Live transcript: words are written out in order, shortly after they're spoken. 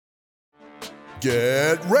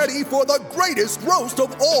Get ready for the greatest roast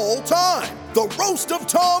of all time, the Roast of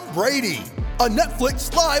Tom Brady, a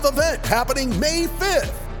Netflix live event happening May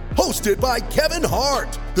 5th. Hosted by Kevin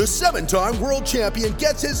Hart, the 7-time world champion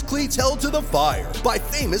gets his cleats held to the fire by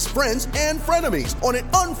famous friends and frenemies on an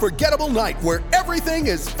unforgettable night where everything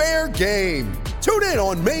is fair game. Tune in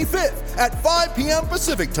on May 5th at 5 p.m.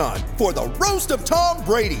 Pacific time for the Roast of Tom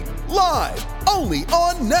Brady, live only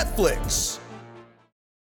on Netflix.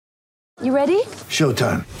 You ready?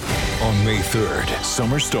 Showtime. On May 3rd,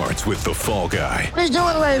 summer starts with The Fall Guy. Let's do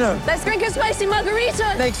it later. Let's drink a spicy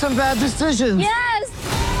margarita. Make some bad decisions. Yes.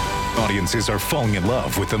 Audiences are falling in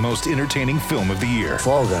love with the most entertaining film of the year.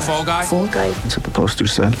 Fall Guy. Fall Guy? Fall Guy. That's what the poster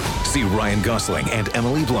said. See Ryan Gosling and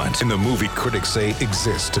Emily Blunt in the movie critics say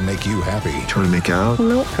exists to make you happy. Trying to make it out?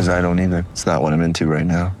 Nope. Because I don't either. It's not what I'm into right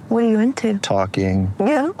now. What are you into? Talking.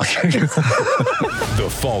 Yeah. The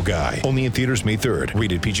Fall Guy. Only in theaters May 3rd.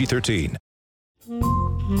 Rated PG-13.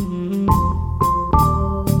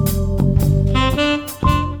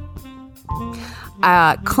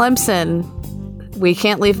 Clemson, we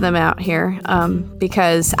can't leave them out here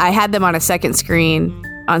because I had them on a second screen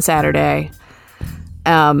on Saturday.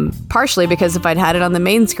 Partially because if I'd had it on the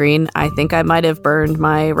main screen, I think I might have burned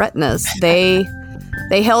my retinas. They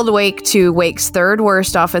held Wake to Wake's third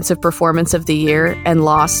worst offensive performance of the year and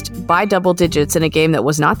lost by double digits in a game that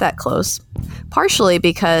was not that close. Partially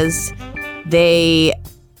because they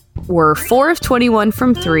were 4 of 21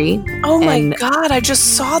 from 3. Oh my God, I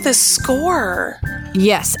just saw this score.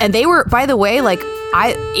 Yes, and they were, by the way,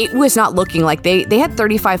 it was not looking like they had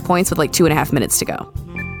 35 points with 2.5 minutes to go.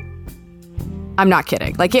 I'm not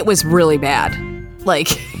kidding. It was really bad.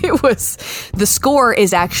 The score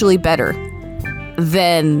is actually better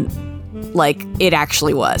than it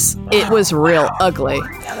actually was. It was real ugly.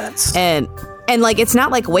 Yeah, that's... And it's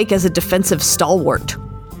not like Wake is a defensive stalwart.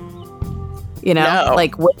 No.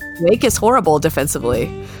 Wake is horrible defensively.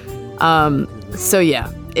 So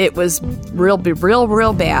yeah, it was real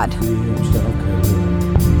bad.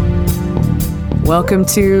 Welcome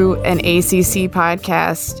to an ACC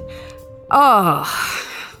podcast. Oh,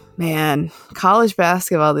 man. College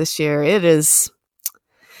basketball this year. It's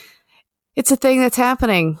a thing that's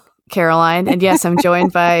happening, Caroline. And yes, I'm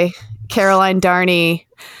joined by Caroline Darney.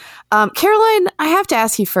 Caroline, I have to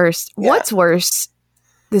ask you first, What's worse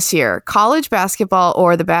this year, college basketball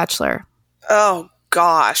or The Bachelor? Oh,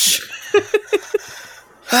 gosh.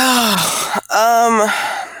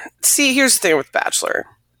 See, here's the thing with Bachelor.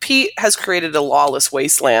 Pete has created a lawless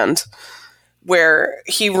wasteland where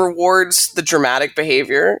he rewards the dramatic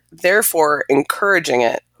behavior, therefore encouraging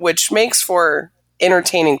it, which makes for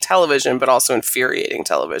entertaining television, but also infuriating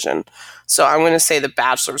television. So I'm going to say The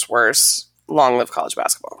Bachelor's worse. Long live college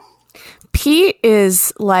basketball. Pete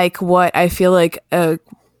is like what I feel like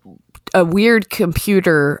a weird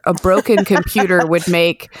computer, a broken computer would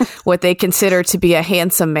make what they consider to be a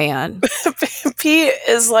handsome man. Pete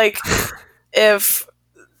is like if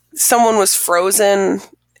someone was frozen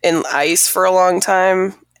in ice for a long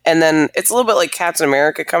time, and then it's a little bit like Captain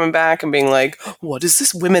America coming back and being like, what is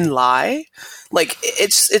this, women lie?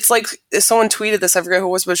 It's like, if someone tweeted this, I forget who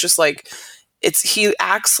it was, but it's just he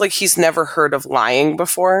acts like he's never heard of lying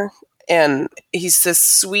before. And he's this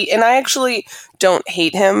sweet, and I actually don't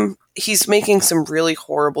hate him. He's making some really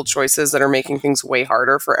horrible choices that are making things way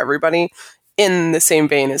harder for everybody, in the same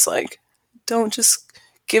vein as don't just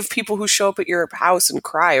give people who show up at your house and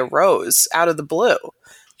cry a rose out of the blue.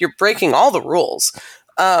 You're breaking all the rules.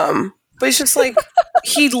 But it's just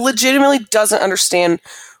he legitimately doesn't understand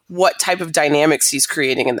what type of dynamics he's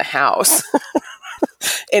creating in the house.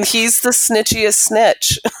 And he's the snitchiest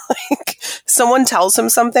snitch. Someone tells him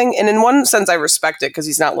something, and in one sense I respect it because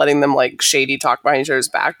he's not letting them shady talk behind each other's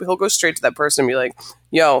back, but he'll go straight to that person and be like,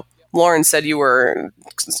 yo, Lauren said you were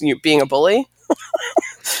being a bully.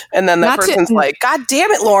 And then that person's like, God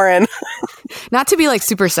damn it, Lauren. Not to be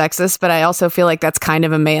super sexist, but I also feel like that's kind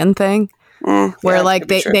of a man thing. Where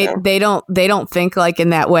they don't think in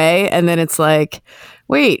that way, and then it's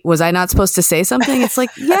wait, was I not supposed to say something? It's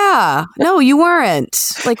yeah, no, you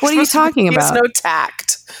weren't. What are you talking about? There's no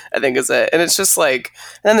tact, I think is it. And it's just and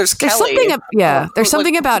then there's Kelly. There's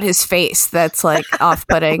something about his face that's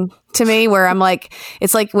off-putting to me, where I'm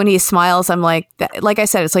it's when he smiles, I'm like I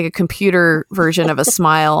said, it's a computer version of a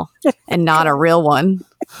smile and not a real one.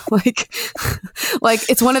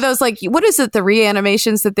 It's one of those what is it, the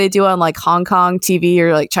reanimations that they do on Hong Kong TV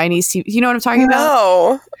or Chinese TV? You know what I'm talking about?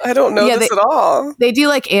 No, I don't know this at all. They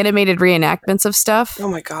do animated reenactments of stuff. Oh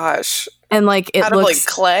my gosh. And it out looks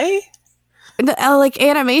of clay?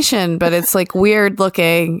 Animation, but it's weird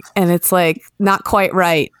looking and it's not quite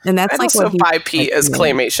right. And that's I also buy Pete as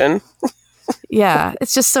claymation. Yeah,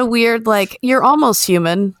 it's just so weird. Like, you're almost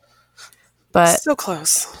human, but So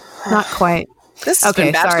close. not quite. This has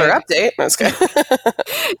been Bachelor Update. No, it's good.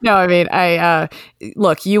 No, I mean,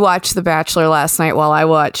 look, you watched The Bachelor last night while I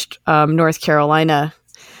watched North Carolina.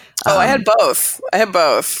 I had both.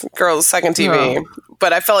 Girls, second TV.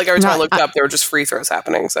 But I felt like every time I looked up, there were just free throws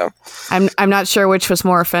happening. So I'm not sure which was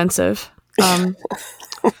more offensive.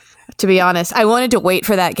 To be honest, I wanted to wait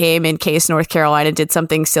for that game in case North Carolina did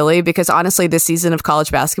something silly, because honestly, this season of college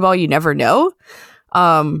basketball, you never know.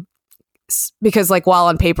 Because like, while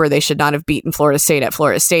on paper they should not have beaten Florida State at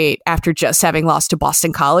Florida State after just having lost to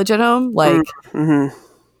Boston College at home, like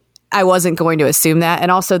I wasn't going to assume that. And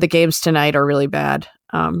also the games tonight are really bad.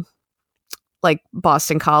 Like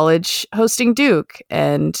Boston College hosting Duke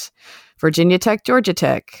and Virginia Tech, Georgia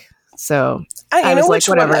Tech. So I was like,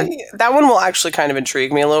 whatever. That one will actually kind of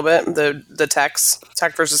intrigue me a little bit. The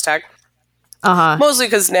Tech versus Tech. Mostly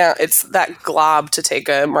because now it's that glob, to take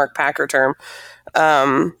a Mark Packer term.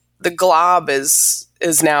 The glob is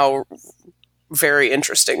now very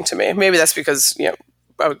interesting to me. Maybe that's because, you know,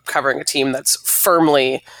 I'm covering a team that's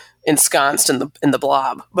firmly ensconced in the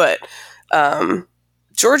blob. But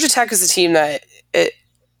Georgia Tech is a team that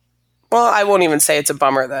I won't even say it's a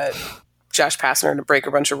bummer that Josh Pastner to break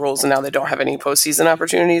a bunch of rules and now they don't have any postseason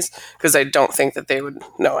opportunities, because I don't think that they would.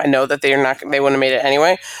 No, I know that they wouldn't have made it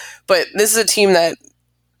anyway. But this is a team that,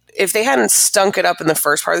 if they hadn't stunk it up in the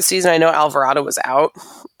first part of the season, I know Alvarado was out.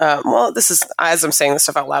 This is, as I'm saying this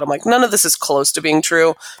stuff out loud, I'm like, none of this is close to being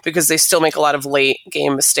true, because they still make a lot of late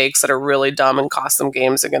game mistakes that are really dumb and cost them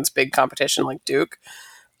games against big competition like Duke.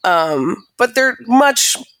 But they're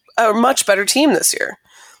a much better team this year.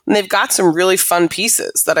 And they've got some really fun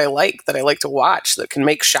pieces that I like to watch, that can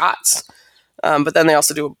make shots. But then they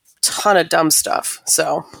also do a ton of dumb stuff.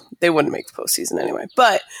 So they wouldn't make the postseason anyway.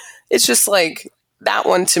 But it's just like, that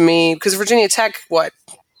one to me, because Virginia Tech,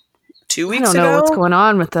 2 weeks ago? I don't know what's going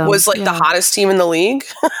on with them. Was like the hottest team in the league.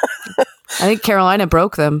 I think Carolina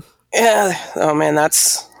broke them. Yeah. Oh man,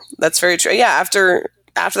 that's very true. Yeah. After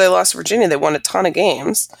they lost to Virginia, they won a ton of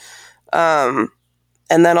games. And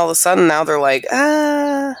then all of a sudden now they're like,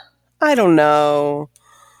 I don't know.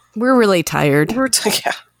 We're really tired.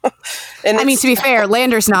 Yeah. And I mean, to be fair,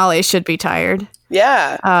 Landers Nolly should be tired.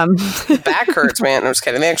 Yeah. Back hurts, man. I'm just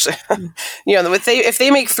kidding. They actually, if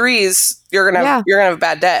they make threes, you're gonna have a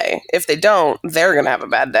bad day. If they don't, they're gonna have a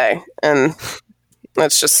bad day. And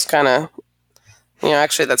that's just kind of,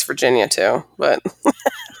 actually that's Virginia too, but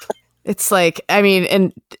it's like, I mean,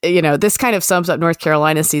 and this kind of sums up North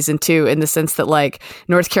Carolina season 2 in the sense that, like,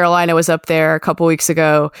 North Carolina was up there a couple weeks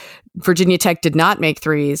ago. Virginia Tech did not make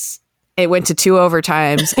threes. It went to 2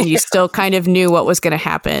 overtimes, and you still kind of knew what was going to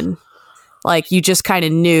happen. Like, you just kind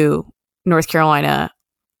of knew North Carolina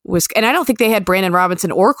was, and I don't think they had Brandon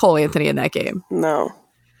Robinson or Cole Anthony in that game. No.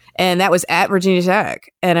 And that was at Virginia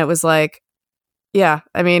Tech. And it was like, yeah,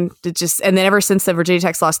 I mean, and then ever since then, Virginia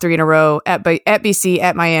Tech's lost 3 in a row at BC,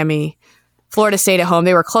 at Miami, Florida State at home.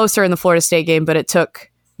 They were closer in the Florida State game, but it took,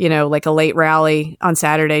 like a late rally on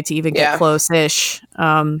Saturday to even get close-ish.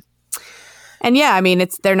 And yeah, I mean,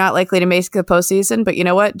 they're not likely to make the postseason, but you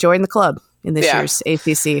know what? Join the club in this year's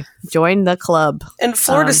ACC. Join the club. And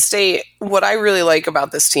Florida State, what I really like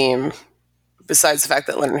about this team, besides the fact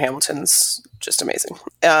that Leonard Hamilton's just amazing,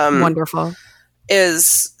 wonderful,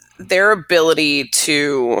 is their ability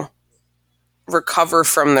to recover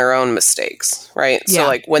from their own mistakes, right? Yeah. So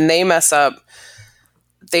like when they mess up,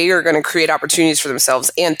 they are going to create opportunities for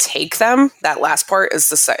themselves and take them. That last part is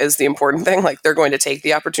the important thing. Like, they're going to take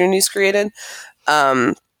the opportunities created.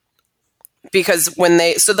 Because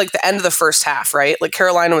the end of the first half, right? Like,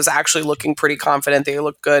 Carolina was actually looking pretty confident. They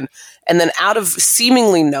looked good. And then out of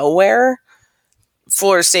seemingly nowhere,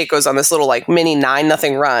 Florida State goes on this little like mini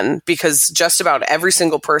 9-0 run, because just about every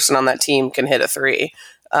single person on that team can hit a three.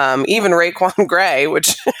 Even Raekwon Gray,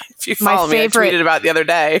 which if you follow me, I tweeted about the other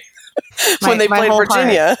day when they played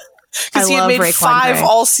Virginia. Because he had made Raekwon 5 Gray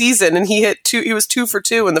all season, and he hit 2. He was 2 for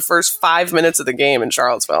 2 in the first 5 minutes of the game in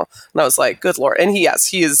Charlottesville, and I was like, "Good Lord!" And he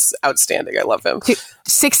is outstanding. I love him.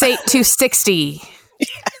 6'8", 260.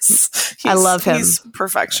 Yes, I love him. He's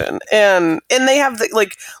perfection, and they have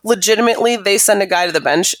legitimately they send a guy to the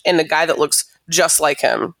bench and a guy that looks just like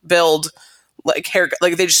him, build like hair,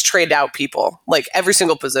 like they just trade out people like every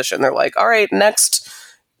single position. They're like, all right, next.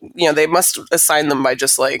 They must assign them by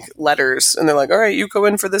just like letters, and they're like, all right, you go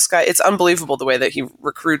in for this guy. It's unbelievable the way that he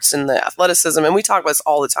recruits in the athleticism. And we talk about this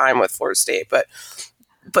all the time with Florida State, but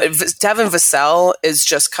Devin Vassell is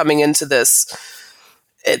just coming into this.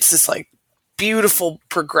 It's just like beautiful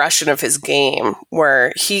progression of his game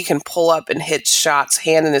where he can pull up and hit shots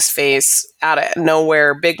hand in his face out of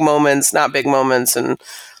nowhere, big moments, not big moments. And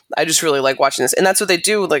I just really like watching this. And that's what they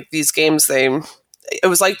do. Like these games, it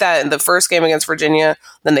was like that in the first game against Virginia.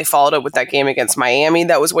 Then they followed up with that game against Miami.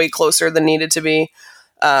 That was way closer than needed to be.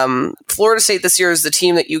 Florida State this year is the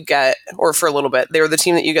team that you get, or for a little bit, they were the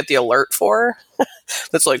team that you get the alert for.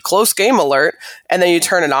 That's like close game alert. And then you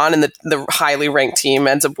turn it on and the highly ranked team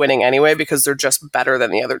ends up winning anyway because they're just better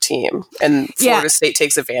than the other team. And Florida State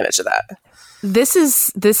takes advantage of that. This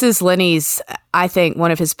is Lenny's, I think,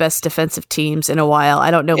 one of his best defensive teams in a while.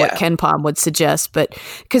 I don't know what Ken Pom would suggest, but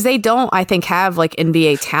because they don't, I think, have like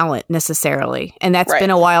NBA talent necessarily. And that's been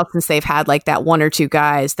a while since they've had like that one or two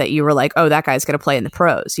guys that you were like, oh, that guy's going to play in the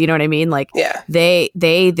pros. You know what I mean? Like they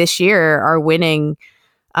this year are winning,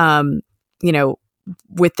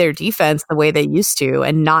 with their defense the way they used to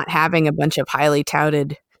and not having a bunch of highly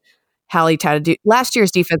touted. Last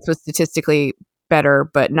year's defense was statistically better,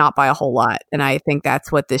 but not by a whole lot. And I think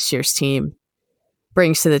that's what this year's team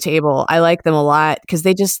brings to the table. I like them a lot because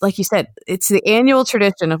they just, like you said, it's the annual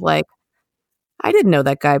tradition of like, I didn't know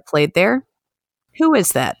that guy played there. Who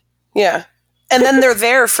is that? Yeah. And then they're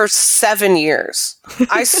there for 7 years.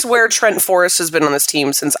 I swear Trent Forrest has been on this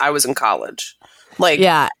team since I was in college. Like,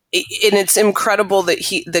 and it's incredible that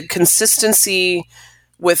the consistency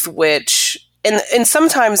with which, and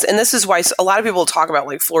sometimes, and this is why a lot of people talk about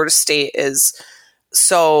like Florida State is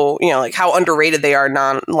so, like how underrated they are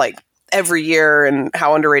like every year and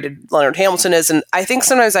how underrated Leonard Hamilton is. And I think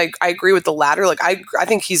sometimes I agree with the latter. Like I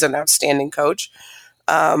think he's an outstanding coach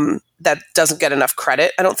that doesn't get enough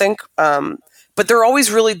credit, I don't think. But they're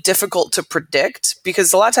always really difficult to predict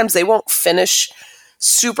because a lot of times they won't finish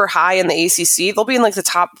super high in the ACC. They'll be in like the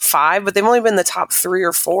top 5, but they've only been in the top 3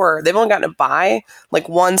 or 4. They've only gotten a bye like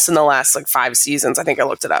once in the last like 5 seasons. I think I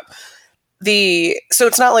looked it up. So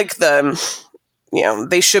it's not like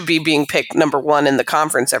they should be being picked number 1 in the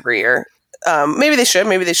conference every year. Maybe they should,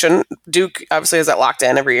 maybe they shouldn't. Duke obviously has that locked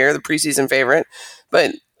in every year, the preseason favorite.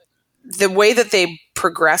 But the way that they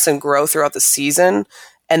progress and grow throughout the season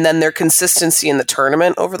and then their consistency in the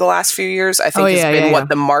tournament over the last few years, I think has been what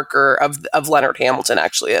the marker of Leonard Hamilton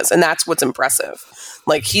actually is. And that's what's impressive.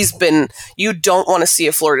 Like you don't want to see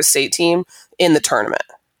a Florida State team in the tournament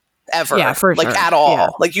ever, at all. Yeah.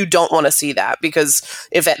 Like you don't want to see that because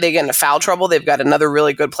if they get into foul trouble, they've got another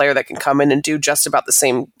really good player that can come in and do just about the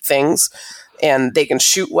same things. And they can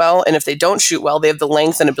shoot well. And if they don't shoot well, they have the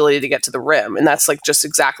length and ability to get to the rim. And that's like just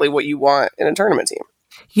exactly what you want in a tournament team.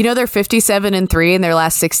 They're 57-3 in their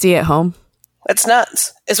last 60 at home. That's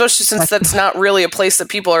nuts. Especially since that's not really a place that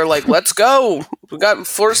people are like, let's go. We got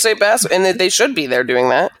Florida State basketball. And they should be there doing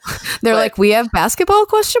that. They're like, we have basketball, ?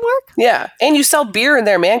 Yeah. And you sell beer in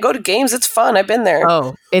there, man. Go to games. It's fun. I've been there.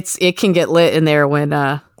 Oh, it can get lit in there when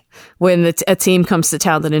a team comes to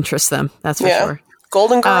town that interests them. That's for sure.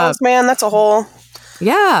 Golden Girls, man. That's a whole...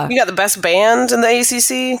 Yeah. You got the best band in the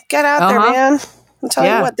ACC. Get out there, man. I'll tell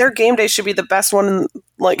you what, their game day should be the best one in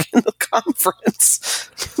the conference.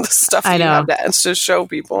 The stuff you have to show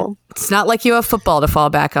people. It's not like you have football to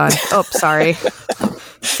fall back on. Oh, sorry.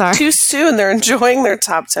 Too soon. They're enjoying their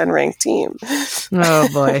top 10 ranked team. Oh,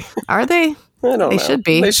 boy. Are they? I don't know. They should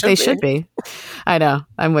be. They should be. I know.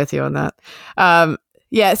 I'm with you on that.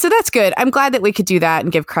 So that's good. I'm glad that we could do that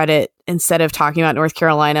and give credit instead of talking about North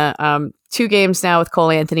Carolina. 2 games now with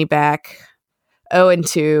Cole Anthony back.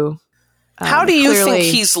 0-2. How do you think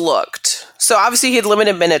he's looked? So obviously he had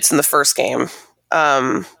limited minutes in the first game.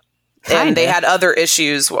 And they had other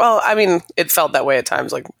issues. Well, I mean, it felt that way at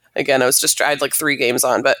times. Like, again, I had like 3 games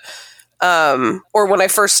on, but, or when I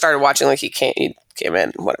first started watching, like he came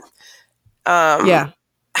in, whatever.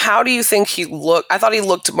 How do you think he looked? I thought he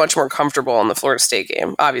looked much more comfortable in the Florida State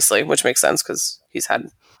game, obviously, which makes sense because he's had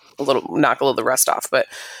knock a little of the rest off. But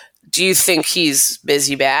do you think he's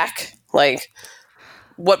busy back? Like,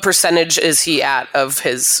 what percentage is he at of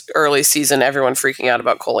his early season? Everyone freaking out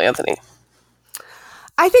about Cole Anthony.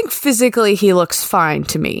 I think physically he looks fine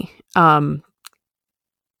to me.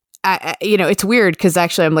 It's weird because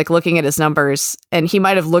actually I'm like looking at his numbers and he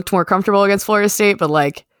might have looked more comfortable against Florida State, but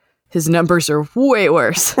like his numbers are way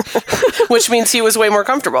worse. Which means he was way more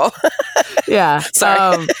comfortable. Yeah.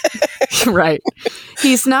 Sorry. Right.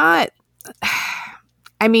 He's not,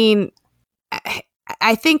 I mean,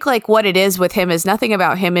 I think like what it is with him is nothing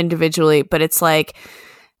about him individually, but it's like,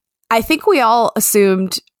 I think we all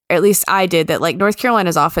assumed, or at least I did, that like North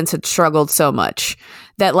Carolina's offense had struggled so much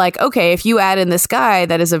that like, okay, if you add in this guy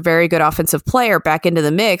that is a very good offensive player back into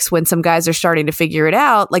the mix when some guys are starting to figure it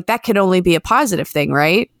out, like that can only be a positive thing,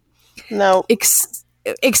 right? No.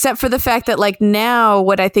 except for the fact that like now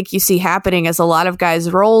what I think you see happening is a lot of guys'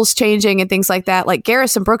 roles changing and things like that. Like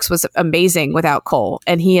Garrison Brooks was amazing without Cole,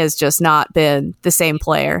 and he has just not been the same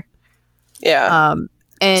player. Yeah.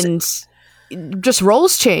 And just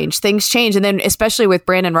roles change, things change. And then especially with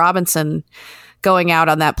Brandon Robinson going out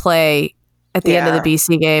on that play at the end of the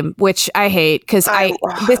BC game, which I hate because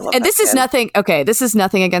this is nothing. Okay. This is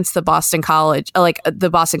nothing against the Boston College, like the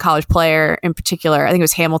Boston College player in particular. I think it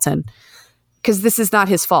was Hamilton, because this is not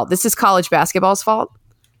his fault. This is college basketball's fault.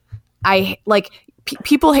 I like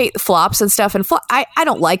people hate flops and stuff, and I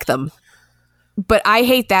don't like them, but I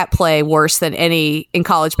hate that play worse than any in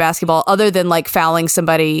college basketball, other than like fouling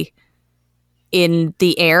somebody in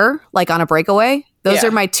the air, like on a breakaway. Those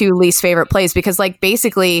are my two least favorite plays, because like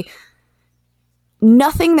basically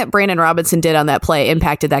nothing that Brandon Robinson did on that play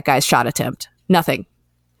impacted that guy's shot attempt. Nothing.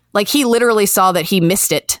 Like he literally saw that he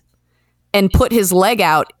missed it and put his leg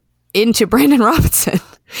out into Brandon Robinson.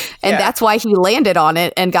 And that's why he landed on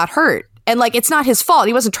it and got hurt. And like, it's not his fault.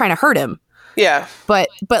 He wasn't trying to hurt him. Yeah. But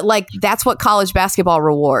like, that's what college basketball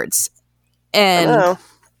rewards. And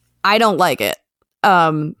I don't like it.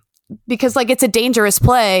 Because like, it's a dangerous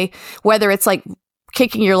play, whether it's like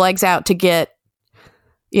kicking your legs out to get,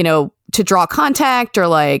 to draw contact, or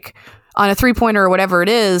like on a 3-pointer or whatever it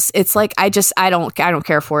is. It's like, I don't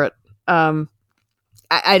care for it.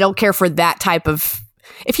 I don't care for that type of,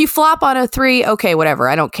 if you flop on a 3, okay, whatever.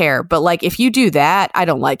 I don't care. But like, if you do that, I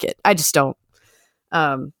don't like it. I just don't.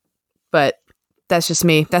 But that's just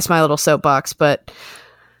me. That's my little soapbox. But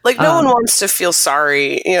like, no one wants to feel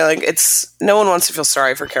sorry. No one wants to feel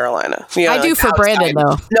sorry for Carolina. I do for Brandon,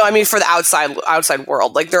 though. No, I mean for the outside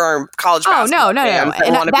world. Like, there are college basketball fans that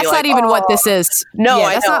and want to that's be not like, even what this is. No,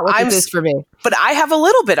 that's not what this is for me. But I have a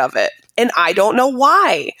little bit of it, and I don't know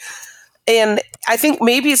why. And I think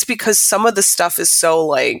maybe it's because some of the stuff is so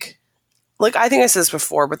like I think I said this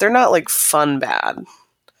before, but they're not like fun bad.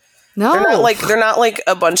 No, they're not like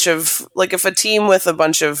a bunch of, like, if a team with a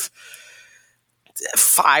bunch of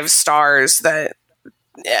 5 stars that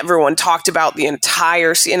everyone talked about the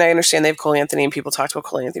entire season. And I understand they have Cole Anthony, and people talked about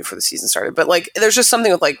Cole Anthony before the season started, but like, there's just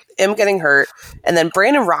something with like him getting hurt, and then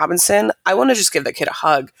Brandon Robinson. I want to just give that kid a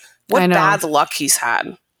hug. What bad luck he's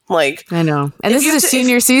had. Like, I know. And this is a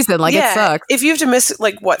senior season. Like, it sucks. If you have to miss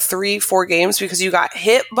like 3-4 games because you got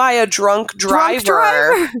hit by a drunk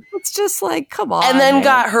driver. It's just like, come on. And then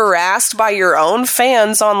got harassed by your own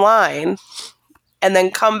fans online, and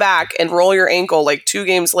then come back and roll your ankle like 2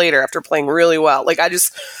 games later after playing really well. Like,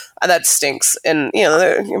 that stinks. And,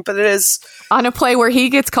 but it is on a play where he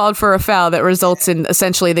gets called for a foul that results in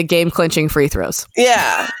essentially the game clinching free throws.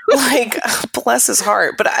 Yeah. Like, bless his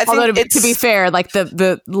heart. But I think to be fair, like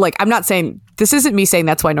like, I'm not saying, this isn't me saying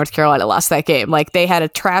that's why North Carolina lost that game. Like, they had a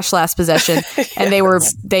trash last possession and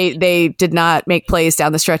they did not make plays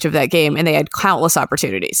down the stretch of that game, and they had countless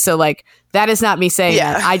opportunities. So like, that is not me saying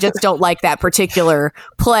that. I just don't like that particular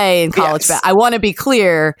play in college. I want to be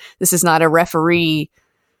clear. This is not a referee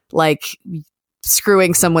like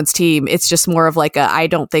screwing someone's team. It's just more of like I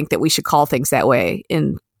don't think that we should call things that way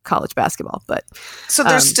in college basketball. But so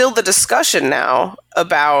there's still the discussion now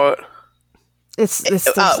about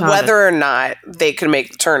whether or not they can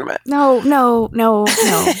make the tournament. No.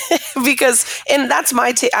 Because, and that's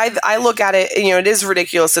my take. I look at it, it is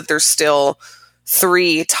ridiculous that there's still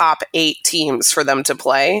 3 top 8 teams for them to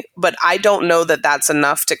play, but I don't know that that's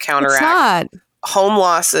enough to counteract home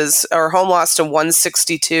loss to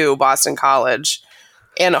 162 Boston College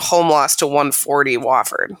and a home loss to 140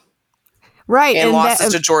 Wofford. Right. And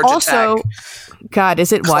losses to Georgia Tech. God,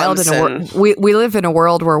 is it wild? We live in a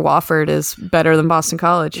world where Wofford is better than Boston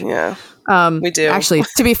College. Yeah. We do. Actually,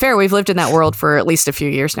 to be fair, we've lived in that world for at least a few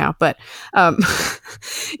years now. But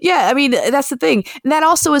yeah, I mean, that's the thing. And that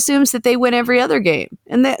also assumes that they win every other game.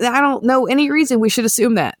 And I don't know any reason we should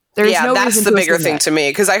assume that. That's the bigger thing to me,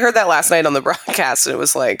 because I heard that last night on the broadcast, and it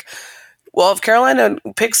was like, well, if Carolina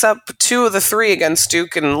picks up 2 of the 3 against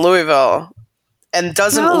Duke and Louisville and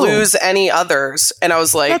doesn't lose any others, and I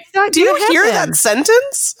was like, do you hear that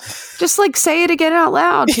sentence? Just like say it again out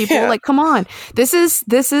loud, people. Like, come on. This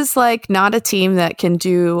is like not a team that can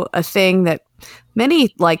do a thing that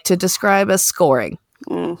many like to describe as scoring.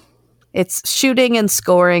 It's shooting and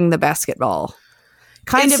scoring the basketball.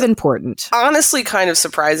 It's of important. Honestly, kind of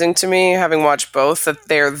surprising to me, having watched both, that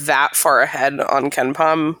they're that far ahead on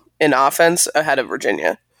KenPom in offense ahead of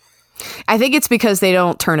Virginia. I think it's because they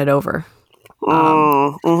don't turn it over.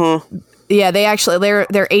 Yeah, they're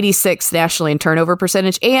 86th nationally in turnover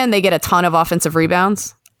percentage, and they get a ton of offensive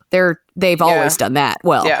rebounds. They've always done that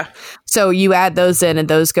well. Yeah. So you add those in, and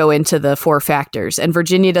those go into the 4 factors. And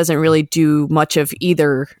Virginia doesn't really do much of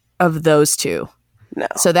either of those 2. No.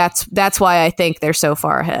 So that's why I think they're so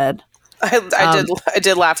far ahead. I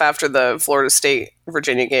did laugh after the Florida State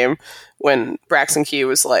Virginia game when Braxton Key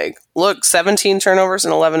was like, look, 17 turnovers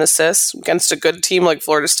and 11 assists against a good team like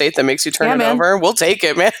Florida State that makes you turn it over. We'll take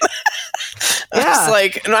it, man. Yeah.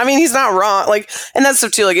 Like, I mean, he's not wrong. Like, and that's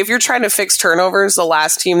stuff too. Like, if you're trying to fix turnovers, the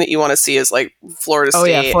last team that you want to see is like Florida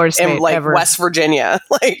State, and like ever. West Virginia.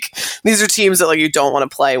 Like, these are teams that like you don't want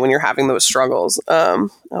to play when you're having those struggles. Oh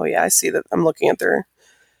yeah, I see that. I'm looking at their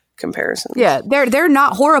comparison. Yeah, they're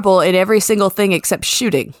not horrible in every single thing except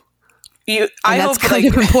shooting. I that's hope kind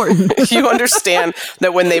of important. You understand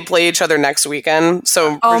that when they play each other next weekend.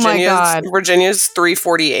 So Virginia's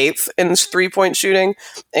 348th in 3-point shooting,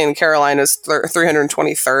 and Carolina's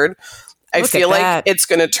 323rd. I feel like it's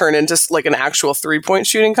going to turn into like an actual 3-point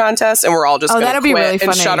shooting contest, and we're all just going to quit really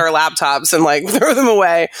and shut our laptops and like throw them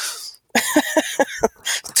away.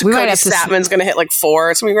 Cody Statman's going to hit like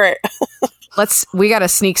 4. It's going to be great. We got to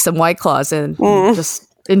sneak some White Claws in. Just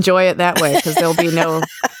enjoy it that way, because there'll be no.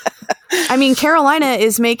 I mean, Carolina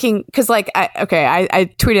is making, because like I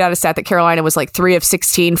tweeted out a stat that Carolina was like 3 of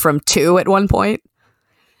 16 from 2 at one point,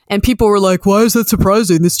 and people were like, "Why is that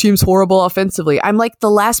surprising? This team's horrible offensively." I'm like,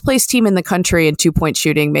 the last place team in the country in 2-point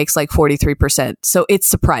shooting makes like 43%, so it's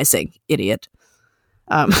surprising, idiot.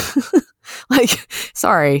 Like,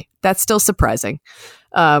 sorry, that's still surprising,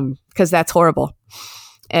 because that's horrible.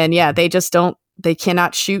 And yeah, they just don't. They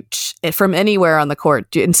cannot shoot it from anywhere on the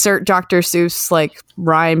court. Insert Dr. Seuss like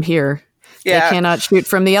rhyme here. Yeah. They cannot shoot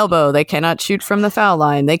from the elbow. They cannot shoot from the foul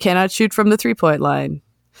line. They cannot shoot from the 3-point line.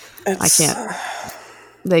 I can't.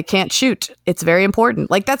 They can't shoot. It's very important.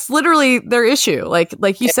 Like, that's literally their issue.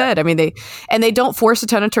 Like you said. I mean, they don't force a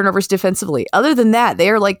ton of turnovers defensively. Other than that, they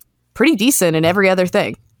are like pretty decent in every other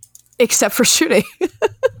thing, except for shooting.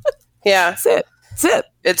 Yeah, that's it.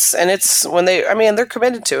 It's when they're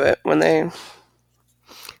committed to it when they.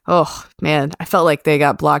 Oh man, I felt like they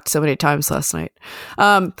got blocked so many times last night.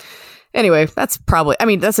 Anyway, that's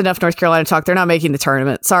enough North Carolina talk. They're not making the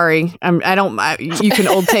tournament. Sorry. You can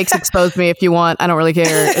old takes expose me if you want. I don't really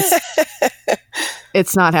care.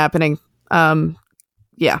 It's not happening.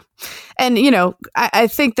 Yeah. And I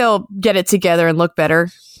think they'll get it together and look better.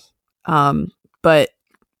 But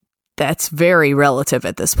that's very relative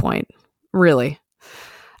at this point. Really.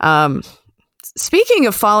 Speaking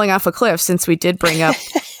of falling off a cliff, since we did bring up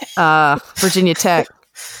Virginia Tech,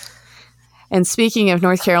 and speaking of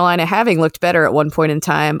North Carolina having looked better at one point in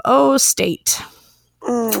time, State.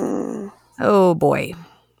 Oh boy.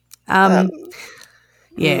 Yeah.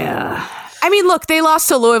 I mean, look, they lost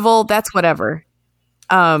to Louisville. That's whatever.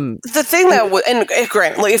 The thing that was, and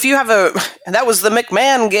Grant, like, if you have that was the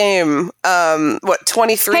McMahon game.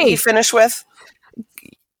 23 he finished with.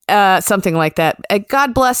 Something like that.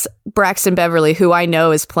 God bless Braxton Beverly, who I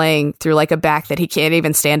know is playing through like a back that he can't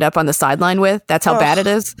even stand up on the sideline with. That's how bad it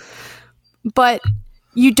is. But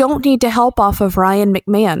you don't need to help off of Ryan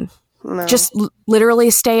McMahon. No. Just literally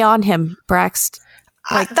stay on him, Braxt.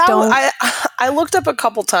 Like, I looked up a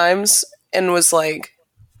couple times and was like,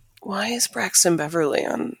 why is Braxton Beverly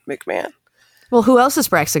on McMahon? Well, who else is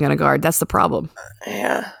Braxton going to guard? That's the problem.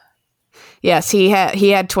 Yeah. Yes, he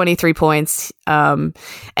had 23 points. And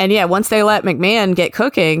yeah, once they let McMahon get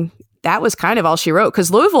cooking, that was kind of all she wrote, because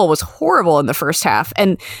Louisville was horrible in the first half,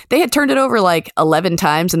 and they had turned it over like 11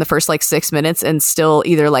 times in the first like 6 minutes and still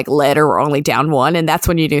either like led or were only down 1. And that's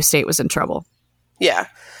when you knew State was in trouble. Yeah.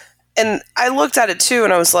 And I looked at it too,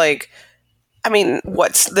 and I was like, I mean,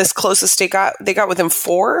 what's this closest State got? They got within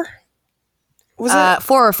 4? Was it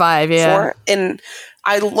 4 or 5? Yeah. 4? And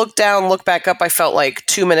I looked back up. I felt like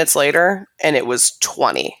 2 minutes later, and it was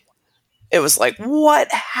 20. It was like,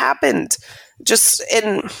 what happened? It's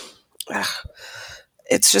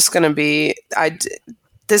just going to be.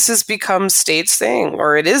 This has become State's thing,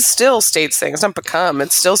 or it is still State's thing. It's not become.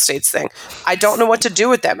 It's still State's thing. I don't know what to do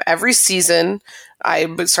with them. Every season, I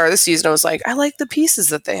started the season, I was like, I like the pieces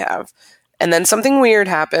that they have, and then something weird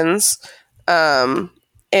happens,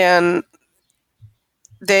 and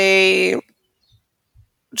they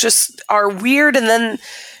just are weird, and then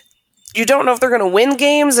you don't know if they're going to win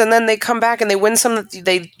games, and then they come back and they win some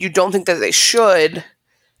that you don't think that they should,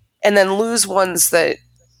 and then lose ones that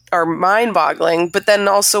are mind-boggling. But then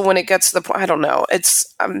also when it gets to the point, I don't know.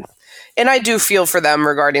 It's and I do feel for them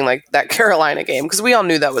regarding like that Carolina game, because we all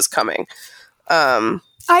knew that was coming. I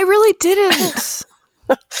really didn't.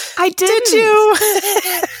 I didn't. Did you?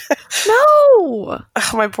 No.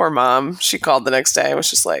 My poor mom. She called the next day and was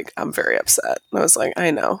just like, I'm very upset. And I was like,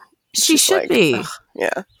 I know. She should be. Ugh,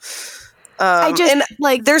 yeah. And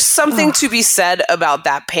like, there's something to be said about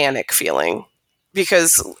that panic feeling.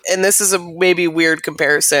 because, and this is a maybe weird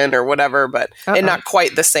comparison or whatever, but and not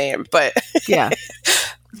quite the same, but Yeah.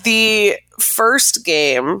 the first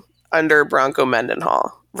game under Bronco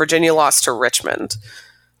Mendenhall, Virginia lost to Richmond.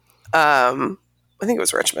 I think it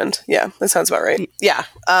was Richmond. Yeah, that sounds about right. Yeah.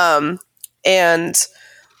 And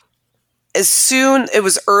as soon, it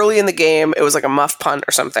was early in the game, it was like a muff punt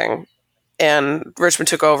or something, and Richmond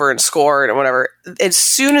took over and scored and whatever. As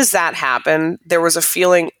soon as that happened, there was a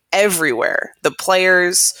feeling everywhere. The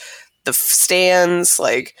players, the stands,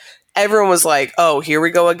 like everyone was like, oh, here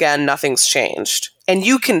we go again. Nothing's changed. And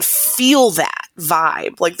you can feel that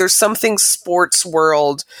vibe. Like there's something sports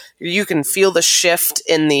world. You can feel the shift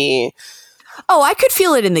in the... Oh, I could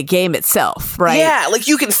feel it in the game itself, right? Yeah, like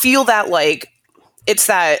you can feel that, like, it's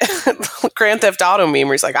that Grand Theft Auto meme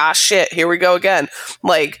where he's like, ah, shit, here we go again.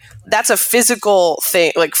 Like, that's a physical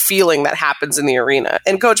thing, like, feeling that happens in the arena.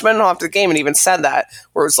 And Coach Mendenhall after the game and even said that,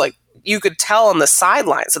 where it was like, you could tell on the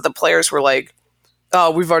sidelines that the players were like,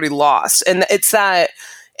 oh, we've already lost. And it's that,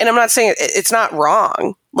 and I'm not saying it's not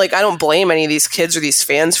wrong. Like, I don't blame any of these kids or these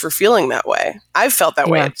fans for feeling that way. I've felt that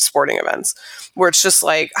way at sporting events where it's just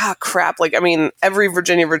like, crap. Like, I mean, every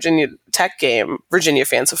Virginia Tech game, Virginia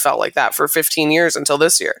fans have felt like that for 15 years until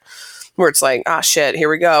this year, where it's like, shit, here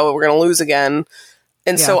we go. We're going to lose again.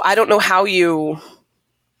 And so I don't know how you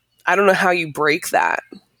break that.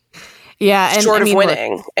 Yeah, and short of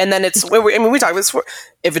winning. And then it's, I mean, we talk about this,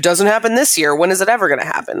 if it doesn't happen this year, when is it ever going to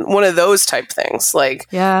happen? One of those type things. Like,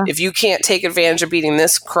 if you can't take advantage of beating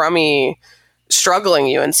this crummy,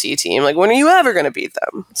 struggling UNC team, like, when are you ever going to beat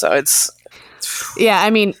them? So it's... Yeah,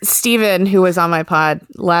 I mean, Steven, who was on my pod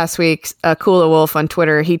last week, Kula Wolf on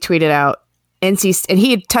Twitter, he tweeted out, and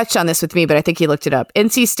he had touched on this with me, but I think he looked it up.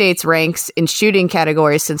 NC State's ranks in shooting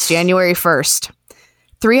categories since January 1st.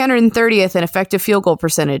 330th in effective field goal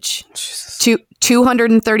percentage,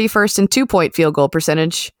 231st in 2-point field goal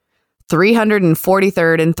percentage,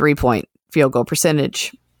 343rd in 3-point field goal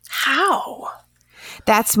percentage. How?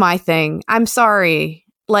 That's my thing. I'm sorry.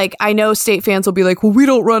 Like, I know State fans will be like, well, we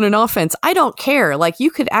don't run an offense. I don't care. Like,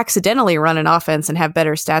 you could accidentally run an offense and have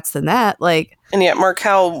better stats than that. Like, and yet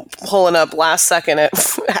Markel pulling up last second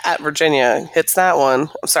at Virginia hits that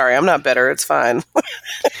one. I'm sorry. I'm not bitter. It's fine.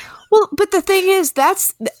 Well, but the thing is,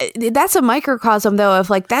 that's a microcosm, though, of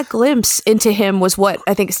like that glimpse into him was what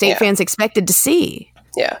I think State fans expected to see.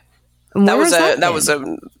 Yeah, that was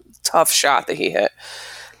a tough shot that he hit.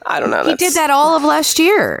 I don't know. He did that all of last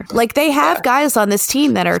year. Like, they have guys on this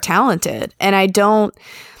team that are talented, and I don't.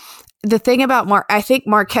 The thing about I think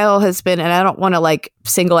Markel has been, and I don't want to like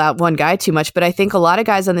single out one guy too much, but I think a lot of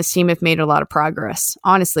guys on this team have made a lot of progress.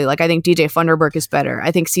 Honestly, like I think DJ Funderburk is better.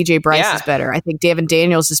 I think CJ Bryce is better. I think Davin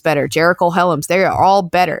Daniels is better. Jericho Helms, they are all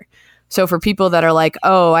better. So for people that are like,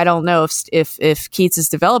 oh, I don't know if Keats is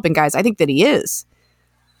developing guys, I think that he is.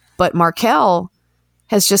 But Markel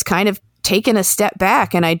has just kind of taken a step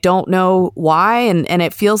back, and I don't know why. And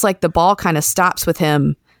it feels like the ball kind of stops with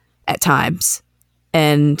him at times,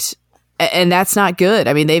 and that's not good.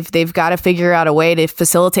 I mean, they've got to figure out a way to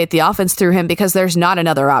facilitate the offense through him because there's not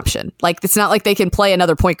another option. Like, it's not like they can play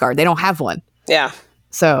another point guard. They don't have one. Yeah.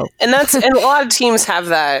 So, and a lot of teams have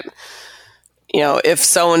that, you know, if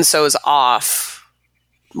so-and-so's off,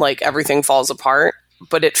 like everything falls apart,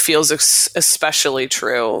 but it feels especially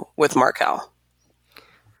true with Markel.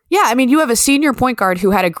 Yeah, I mean, you have a senior point guard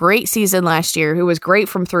who had a great season last year, who was great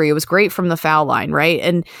from three, it was great from the foul line, right?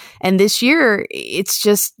 And this year, it's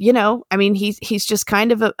just, you know, I mean, he's just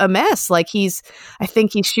kind of a mess. Like he shot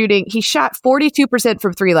 42%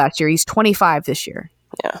 from three last year. He's 25 this year.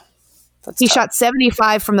 Yeah. He shot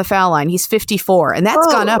 75 from the foul line. He's 54, and that's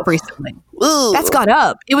gone up recently. Ooh. That's gone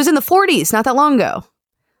up. It was in the 40s not that long ago.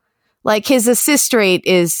 Like, his assist rate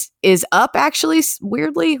is up, actually,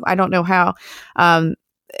 weirdly. I don't know how.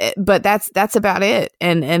 But that's about it.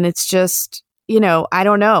 And it's just, you know, I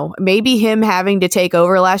don't know. Maybe him having to take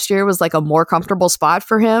over last year was like a more comfortable spot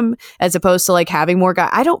for him as opposed to like having more guys.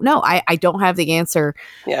 I don't know. I don't have the answer,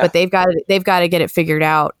 but they've got to get it figured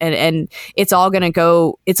out. And it's all going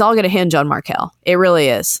to hinge on Markel. It really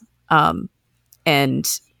is.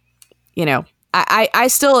 And you know, I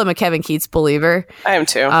still am a Kevin Keats believer. I am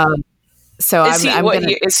too. So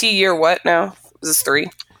is he year what now? Is this 3?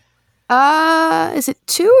 Is it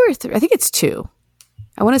 2 or 3? I think it's 2.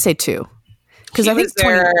 I want to say 2. Because I think was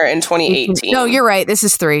there in 2018. No, you're right. This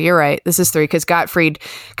is 3. You're right. This is 3 because Gottfried.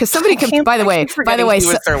 Because somebody can. By the way, he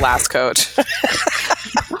was their last coach.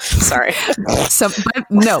 Sorry.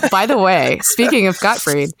 By the way, speaking of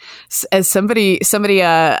Gottfried, as somebody,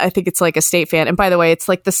 I think it's like a State fan. And by the way, it's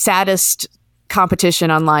like the saddest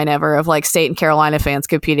competition online ever of like State and Carolina fans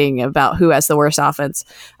competing about who has the worst offense.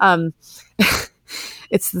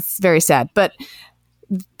 It's very sad. But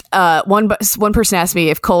one person asked me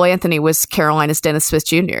if Cole Anthony was Carolina's Dennis Smith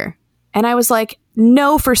Jr. And I was like,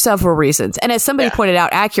 no, for several reasons. And as somebody pointed out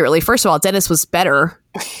accurately, first of all, Dennis was better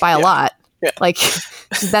by a lot. Yeah. Like,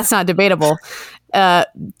 that's not debatable. The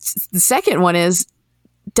second one is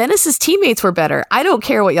Dennis's teammates were better. I don't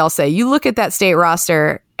care what y'all say. You look at that state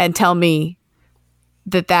roster and tell me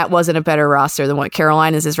that wasn't a better roster than what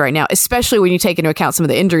Carolina's is right now, especially when you take into account some of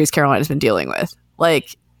the injuries Carolina's been dealing with.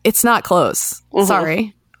 Like, it's not close. Mm-hmm.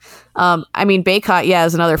 Sorry. I mean, Baycott,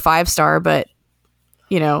 is another 5-star, but,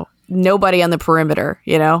 nobody on the perimeter,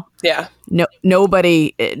 Yeah.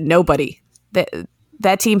 Nobody.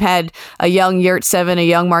 That team had a young Yurtseven, a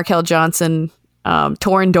young Markel Johnson,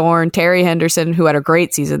 Torin Dorn, Terry Henderson, who had a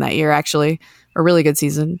great season that year, actually, a really good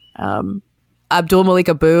season. Abdul Malik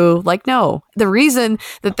Abu. Like, no. The reason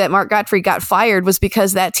that Mark Gottfried got fired was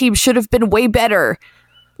because that team should have been way better.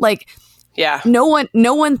 Like, no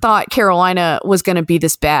one thought Carolina was going to be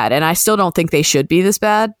this bad, and I still don't think they should be this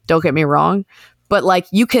bad. Don't get me wrong. But, like,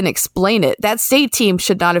 you can explain it. That state team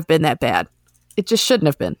should not have been that bad. It just shouldn't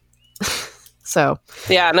have been. So.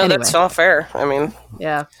 Yeah, no, anyway. That's not fair. I mean.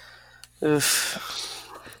 Yeah.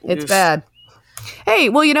 It's bad. Hey,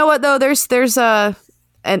 well, you know what, though? There's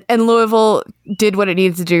and Louisville did what it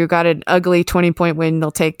needed to do, got an ugly 20-point win.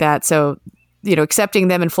 They'll take that. So, accepting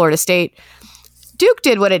them in Florida State. Duke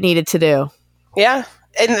did what it needed to do. Yeah.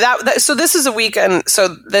 And so this is a weekend. So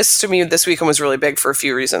this, to me, this weekend was really big for a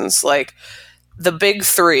few reasons. Like, the big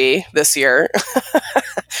three this year,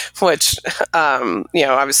 which,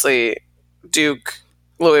 obviously Duke,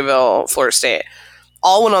 Louisville, Florida State,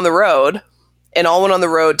 all went on the road, and all went on the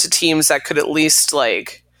road to teams that could at least,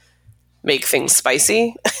 like, make things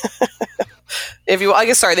spicy. They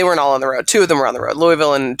weren't all on the road. Two of them were on the road.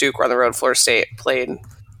 Louisville and Duke were on the road. Florida State played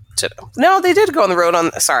no, they did go on the road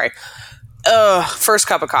first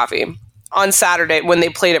cup of coffee on Saturday when they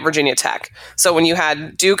played at Virginia Tech. So when you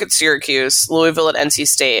had Duke at Syracuse, Louisville at NC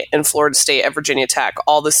State, and Florida State at Virginia Tech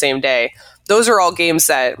all the same day, those are all games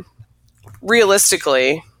that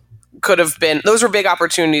realistically could have been, those were big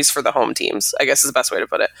opportunities for the home teams, I guess is the best way to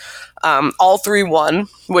put it. All three won,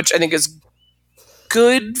 which I think is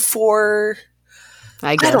good for,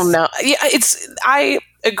 I don't know. Yeah, I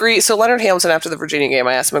agree. So Leonard Hamilton, after the Virginia game,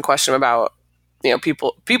 I asked him a question about,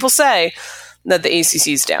 people say that the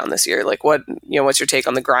ACC's down this year. Like, what's your take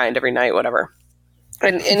on the grind every night, whatever.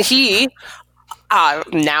 And he,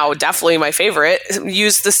 now definitely my favorite,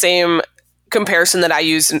 used the same comparison that I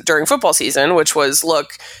used during football season, which was,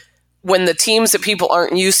 look, when the teams that people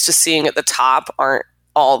aren't used to seeing at the top aren't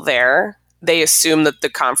all there, they assume that the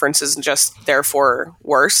conference is just therefore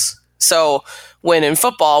worse. So when in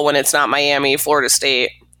football, when it's not Miami, Florida State,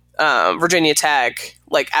 Virginia Tech,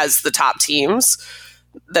 like, as the top teams,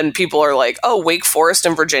 then people are like, oh, Wake Forest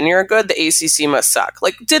and Virginia are good, the ACC must suck.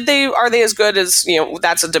 Like, are they as good as,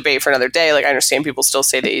 that's a debate for another day. Like, I understand people still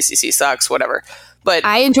say the ACC sucks, whatever. But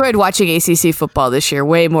I enjoyed watching ACC football this year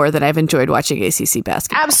way more than I've enjoyed watching ACC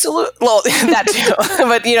basketball. Absolutely. Well, that too.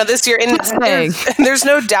 But, this year, and there's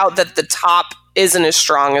no doubt that the top isn't as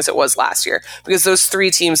strong as it was last year, because those three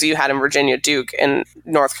teams that you had in Virginia, Duke, and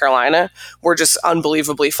North Carolina were just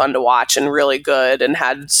unbelievably fun to watch and really good and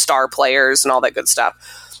had star players and all that good stuff.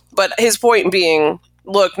 But his point being,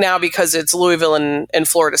 look, now because it's Louisville and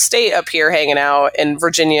Florida State up here hanging out, and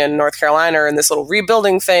Virginia and North Carolina are in this little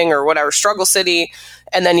rebuilding thing or whatever, struggle city,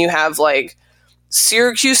 and then you have, like,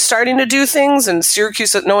 Syracuse starting to do things, and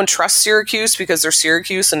Syracuse, no one trusts Syracuse because they're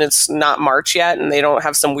Syracuse and it's not March yet and they don't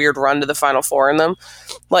have some weird run to the Final Four in them.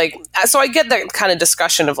 Like, so I get that kind of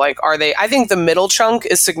discussion of, like, I think the middle chunk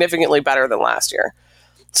is significantly better than last year.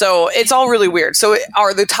 So it's all really weird. So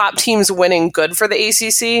are the top teams winning good for the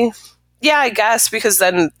ACC? Yeah, I guess, because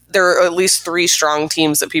then there are at least three strong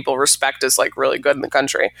teams that people respect as, like, really good in the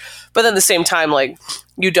country. But at the same time, like,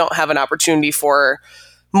 you don't have an opportunity for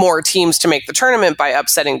more teams to make the tournament by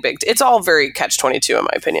upsetting it's all very catch-22 in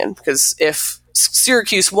my opinion, because if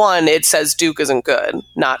Syracuse won, it says Duke isn't good,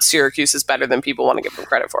 not Syracuse is better than people want to give them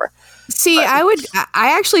credit for. See, I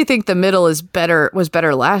actually think the middle was better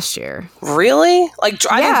last year. Really? Like,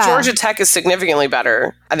 I think Georgia Tech is significantly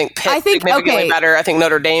better. I think Pitt significantly better. I think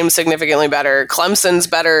Notre Dame significantly better. Clemson's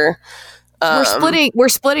better. We're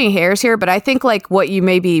splitting hairs here, but I think, like, what you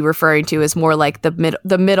may be referring to is more like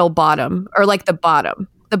the middle bottom, or like the bottom.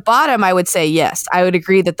 The bottom, I would say, yes. I would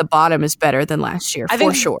agree that the bottom is better than last year,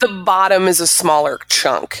 for sure. The bottom is a smaller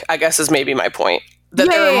chunk, I guess, is maybe my point. That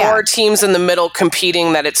there are more teams in the middle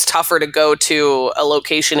competing, that it's tougher to go to a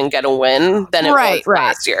location and get a win than it was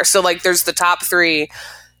last year. So, like, there's the top three,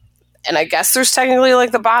 and I guess there's technically,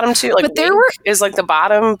 like, the bottom two. Like, but is, like, the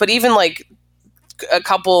bottom, but even, like, a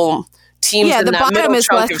couple teams in the that bottom middle is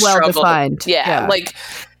chunk less have well struggled. defined. Yeah, like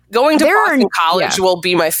going to Boston College will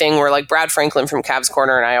be my thing, where like Brad Franklin from Cavs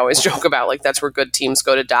Corner and I always joke about, like, that's where good teams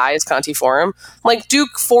go to die, is Conti Forum. Like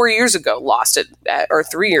Duke 4 years ago lost it, or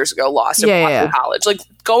 3 years ago lost at Boston College. Like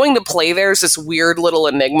going to play there is this weird little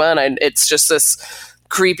enigma, and it's just this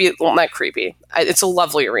creepy, well, not creepy. It's a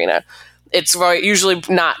lovely arena. It's usually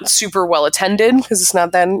not super well attended because it's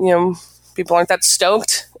not that, people aren't that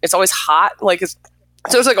stoked. It's always hot. Like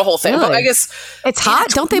so it's like a whole thing. Really? But I guess it's hot.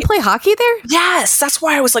 Don't they play hockey there? Yes, that's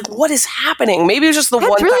why I was like, "What is happening?" Maybe it was just the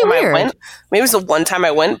one really time weird. I went. Maybe it was the one time I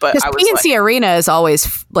went, but I was PNC Arena is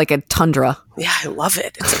always like a tundra. Yeah, I love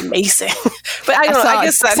it. It's amazing. But I don't know. I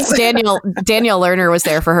guess that's Danielle Lerner was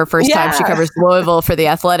there for her first time. She covers Louisville for The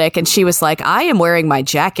Athletic, and she was like, "I am wearing my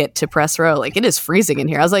jacket to press row. Like it is freezing in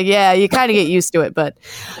here." I was like, "Yeah, you kind of get used to it, but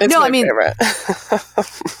it's no, my I mean, favorite.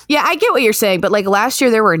 yeah, I get what you're saying, but like last year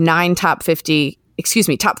there were 9 top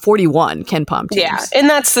 41 KenPom teams. Yeah, and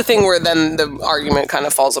that's the thing where then the argument kind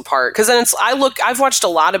of falls apart, because then I've watched a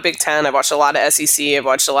lot of Big Ten, I've watched a lot of SEC, I've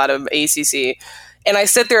watched a lot of ACC, and I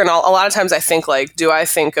sit there and a lot of times I think, like, do I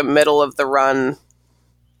think a middle of the run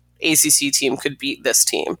ACC team could beat this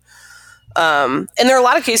team? And there are a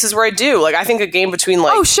lot of cases where I do. Like, I think a game between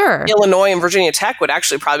like Illinois and Virginia Tech would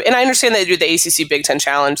actually probably, and I understand they do the ACC Big Ten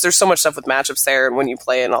Challenge. There's so much stuff with matchups there and when you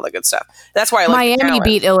play and all that good stuff. That's why I like Miami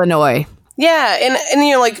beat Illinois. Yeah, and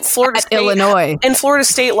like Florida State, Illinois, and Florida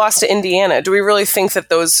State lost to Indiana. Do we really think that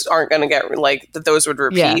those aren't going to get, like, that those would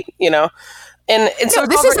repeat? Yeah. And so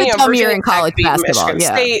this is the dumb year in college basketball.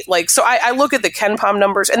 Michigan State, like, so I look at the KenPom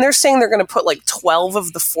numbers, and they're saying they're going to put like 12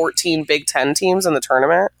 of the 14 Big Ten teams in the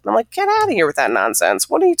tournament. And I'm like, get out of here with that nonsense.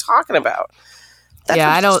 What are you talking about?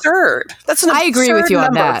 That's absurd. That's an absurd I agree with you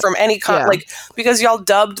on that. From any like, because y'all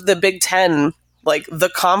dubbed the Big Ten like the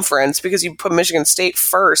conference because you put Michigan State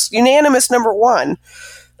first, unanimous number 1.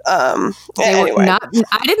 Anyway,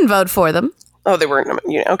 I didn't vote for them. Oh, they weren't.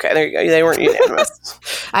 Okay, there you go. They weren't unanimous.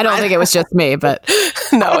 I don't think it was just me, but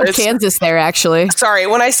no, it's Kansas there actually. Sorry,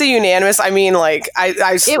 when I say unanimous, I mean like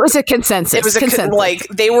it was a consensus. It was consensus. Like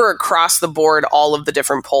they were across the board, all of the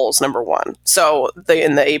different polls. Number 1, so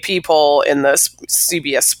in the AP poll, in the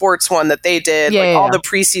CBS Sports one that they did, all the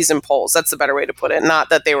preseason polls. That's the better way to put it. Not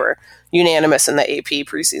that they were unanimous in the AP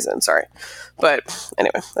preseason. Sorry, but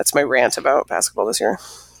anyway, that's my rant about basketball this year.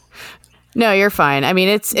 No, you're fine. I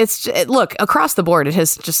mean, look, across the board,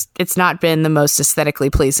 it's not been the most aesthetically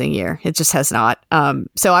pleasing year. It just has not.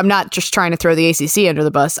 So I'm not just trying to throw the ACC under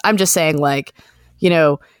the bus. I'm just saying, like,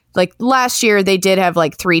 like last year they did have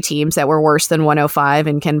like 3 teams that were worse than 105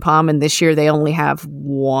 in KenPom, and this year they only have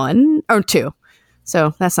 1 or 2.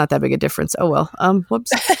 So that's not that big a difference. Oh, well,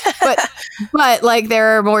 whoops. But like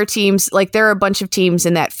there are more teams, like there are a bunch of teams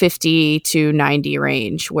in that 50 to 90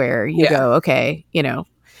 range where you go, okay,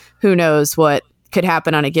 who knows what could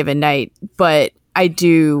happen on a given night. But I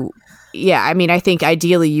think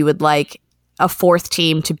ideally you would like a 4th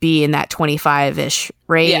team to be in that 25-ish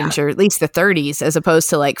range, or at least the 30s, as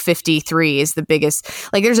opposed to like 53 is the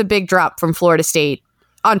biggest. Like there's a big drop from Florida State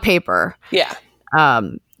on paper. Yeah.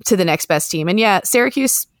 To the next best team. And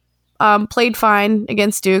Syracuse played fine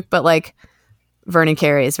against Duke, but like Vernon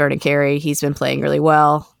Carey is Vernon Carey. He's been playing really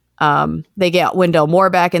well. They get Wendell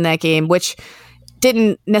Moore back in that game, which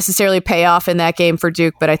didn't necessarily pay off in that game for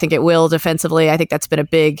Duke, but I think it will defensively. I think that's been a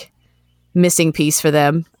big missing piece for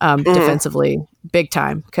them defensively, big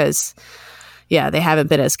time, because they haven't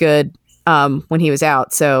been as good when he was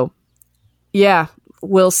out. So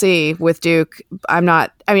we'll see with Duke. I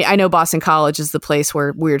know Boston College is the place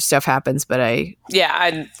where weird stuff happens, but they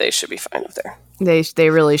should be fine up there. They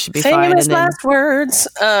really should be fine. Famous last words.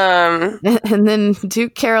 And then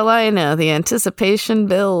Duke, Carolina, the anticipation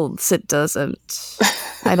builds. It doesn't.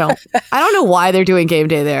 I don't know why they're doing game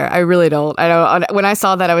day there. I really don't. I don't. When I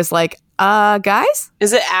saw that, I was like, guys?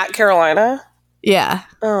 Is it at Carolina? Yeah.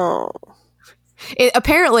 Oh.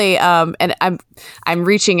 Apparently, and I'm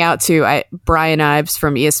reaching out to Brian Ives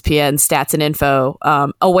from ESPN Stats and Info,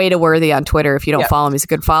 away to Worthy on Twitter. If you don't follow him, he's a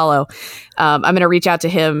good follow. I'm going to reach out to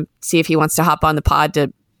him, see if he wants to hop on the pod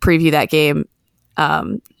to preview that game.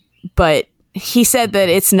 But he said that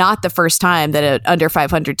it's not the first time that an under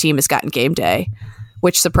 500 team has gotten game day,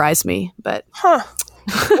 which surprised me. But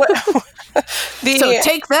so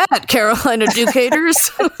take that, Carolina Ducators.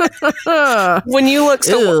 When you look,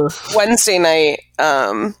 Wednesday night,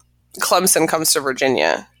 Clemson comes to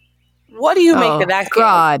Virginia. What do you make of that game?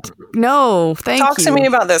 God, no, thank you. Talk to me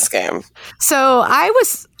about this game. So I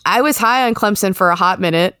was high on Clemson for a hot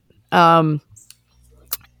minute, and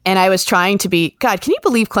I was trying to beat. God, can you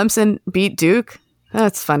believe Clemson beat Duke?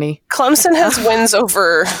 That's funny. Clemson has wins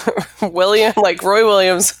over Roy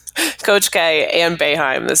Williams, Coach K, and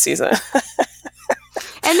Boeheim this season.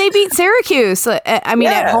 And they beat Syracuse. I mean,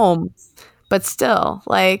 at home, but still,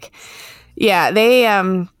 they.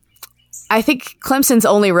 I think Clemson's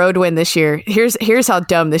only road win this year. Here's how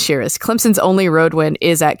dumb this year is. Clemson's only road win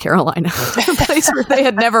is at Carolina, a place where they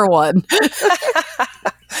had never won.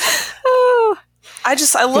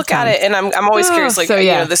 I look at it and I'm always curious.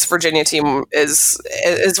 This Virginia team is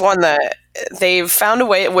one that they've found a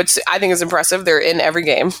way, which I think is impressive. They're in every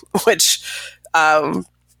game, which I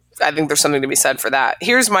think there's something to be said for that.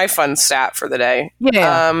 Here's my fun stat for the day.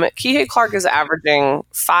 Yeah. Kihei Clark is averaging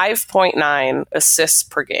 5.9 assists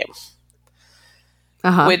per game.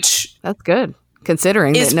 Which that's good,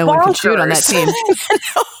 considering that no one can shoot on that team.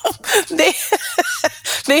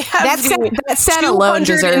 They have that stat alone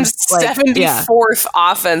deserves 74th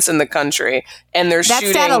offense in the country, and they're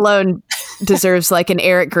shooting. That stat alone deserves an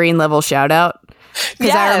Eric Green level shout out.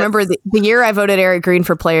 Because I remember the year I voted Eric Green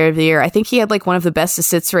for Player of the Year, I think he had one of the best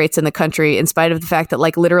assist rates in the country, in spite of the fact that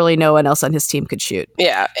literally no one else on his team could shoot.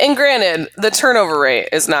 Yeah, and granted, the turnover rate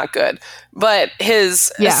is not good, but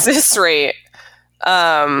his assist rate.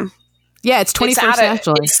 It's 21st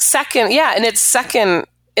nationally. It's second, and it's second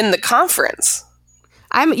in the conference.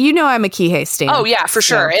 I'm a Kihei stan. Oh yeah, for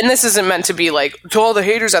sure. And this isn't meant to be to all the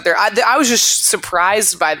haters out there. I was just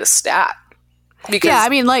surprised by the stat because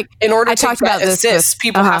in order to get assists,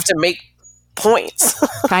 people have to make points.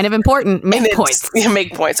 Kind of important. Make points.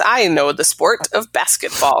 Make points. I know the sport of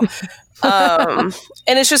basketball, and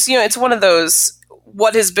it's just it's one of those.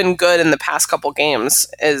 What has been good in the past couple games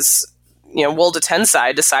is. Will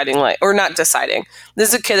Detensai deciding not deciding. This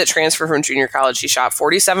is a kid that transferred from junior college. He shot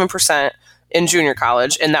 47% in junior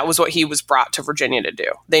college, and that was what he was brought to Virginia to do.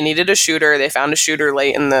 They needed a shooter. They found a shooter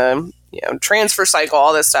late in the transfer cycle,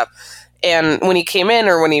 all this stuff. And when he came in,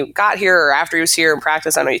 or when he got here, or after he was here in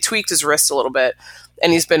practice, I know he tweaked his wrist a little bit,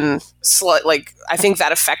 and he's been I think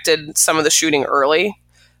that affected some of the shooting early.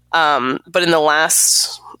 But in the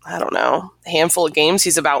last, handful of games,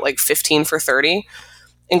 he's about 15 for 30.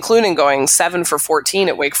 Including going 7 for 14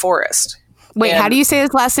 at Wake Forest. Wait, how do you say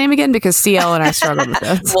his last name again? Because CL and I struggled with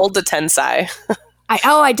this. Will Detensai.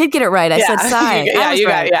 I did get it right. I said Sai. You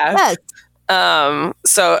got it. Yeah. Yes.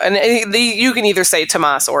 So, and you can either say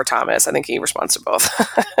Tomas or Thomas. I think he responds to both.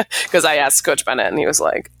 Because I asked Coach Bennett, and he was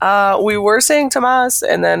like, we were saying Tomas,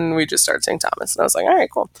 and then we just started saying Thomas. And I was like, all right,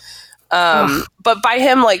 cool. But by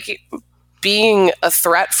him, being a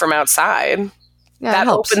threat from outside... that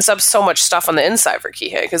opens up so much stuff on the inside for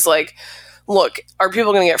Kihei. Because, look, are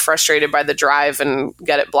people going to get frustrated by the drive and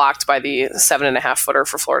get it blocked by the 7.5 footer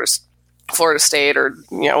for Florida State or,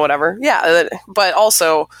 whatever? Yeah. But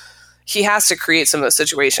also, he has to create some of those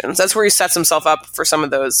situations. That's where he sets himself up for some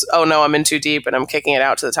of those, oh, no, I'm in too deep and I'm kicking it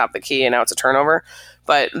out to the top of the key and now it's a turnover.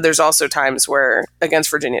 But there's also times where,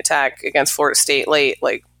 against Virginia Tech, against Florida State late,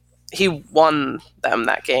 he won them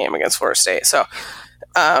that game against Florida State. So...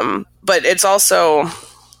 but it's also,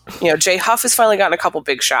 Jay Huff has finally gotten a couple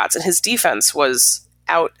big shots, and his defense was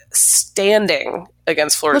outstanding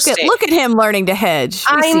against Florida State. Look at him learning to hedge.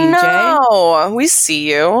 We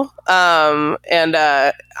see you. And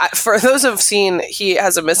for those who've seen, he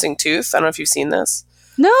has a missing tooth. I don't know if you've seen this.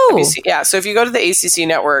 No. So if you go to the ACC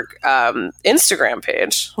Network Instagram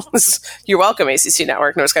page, you're welcome, ACC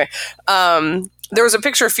Network. No, just kidding. There was a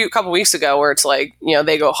picture a couple weeks ago where it's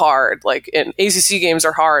they go hard, in ACC games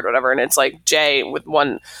are hard, whatever. And it's Jay with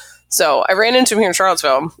one. So I ran into him here in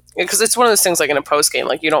Charlottesville because it's one of those things in a post game,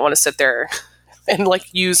 you don't want to sit there and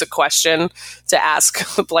use a question to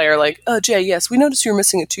ask the player Jay, yes, we noticed you're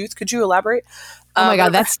missing a tooth. Could you elaborate? Oh my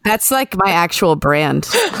God, that's my actual brand.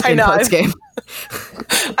 I know. Post game.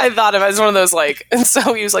 I thought of it as one of those and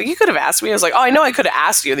so he was you could have asked me. I was oh, I know I could have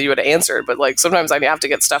asked you that you would have answered, but sometimes I have to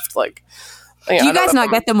get stuff to do you guys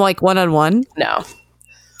not get them one-on-one? No.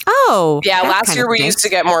 Oh. Yeah, last year we used to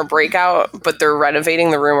get more breakout, but they're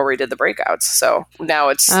renovating the room where we did the breakouts. So now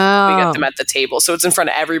we get them at the table. So it's in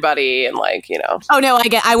front of everybody and Oh no,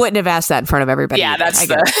 I wouldn't have asked that in front of everybody. Yeah, that's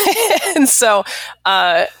and so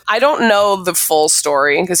I don't know the full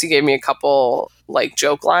story because he gave me a couple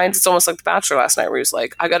joke lines. It's almost like The Bachelor last night where he was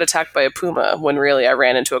I got attacked by a puma when really I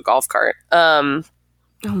ran into a golf cart.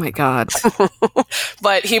 Oh my God.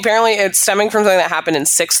 But it's stemming from something that happened in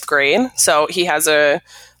 6th grade. So he has a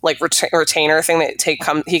retainer thing that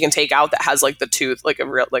he can take out that has the tooth, a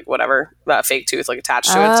real whatever fake tooth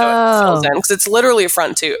attached to it, so it fills in because it's literally a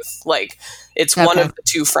front tooth. It's one of the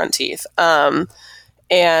two front teeth.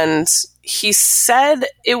 And he said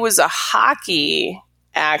it was a hockey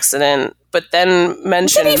accident, but then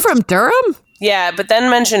mentioned Isn't he from Durham? Yeah, but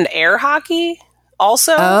then mentioned air hockey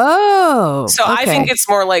also. Oh, So okay. I think it's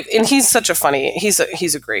more like, and he's such a funny, he's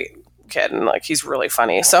a great kid, and like he's really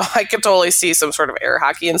funny. So I could totally see some sort of air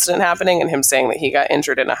hockey incident happening and him saying that he got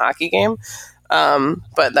injured in a hockey game.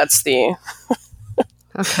 But that's the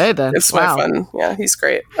okay then. it's my fun. Yeah, he's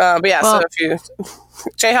great. But yeah, so if you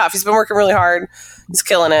Jay Huff, he's been working really hard. He's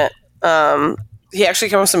killing it. He actually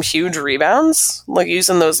came with some huge rebounds, like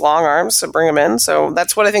using those long arms to bring him in. So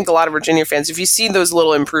that's what I think a lot of Virginia fans, if you see those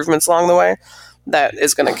little improvements along the way, that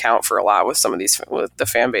is going to count for a lot with some of these, with the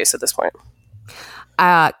fan base at this point.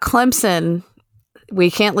 Clemson,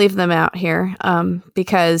 we can't leave them out here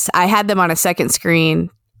because I had them on a second screen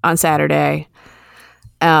on Saturday.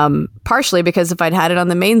 Partially because if I'd had it on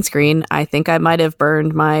the main screen, I think I might have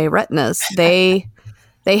burned my retinas.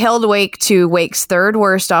 They held Wake to Wake's third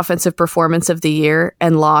worst offensive performance of the year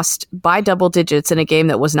and lost by double digits in a game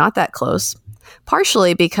that was not that close.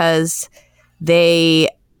 Partially because they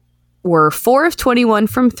were 4 of 21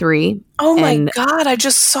 from 3. Oh my God, I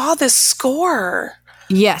just saw this score.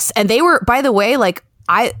 Yes, and they were, by the way, like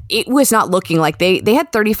it was not looking like they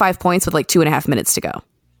had 35 points with like 2.5 minutes to go.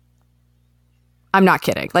 I'm not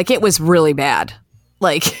kidding. Like it was really bad.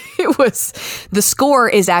 Like it was, the score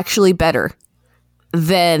is actually better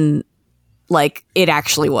than like it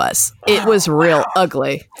actually was. It was real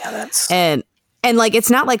ugly. Yeah, that's and like it's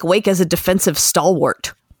not like Wake is a defensive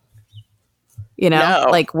stalwart. You know,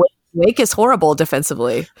 like Wake is horrible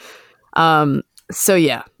defensively. So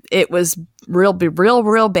yeah, it was real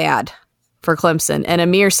bad for Clemson. And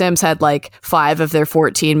Amir Sims had like 5 of their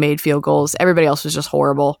 14 made field goals. Everybody else was just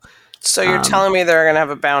horrible. So you're telling me they're going to have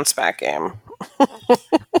a bounce back game?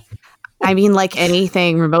 I mean, like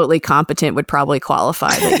anything remotely competent would probably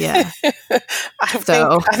qualify, but yeah. I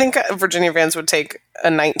think Virginia fans would take a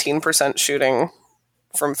 19% shooting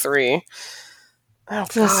from 3. Oh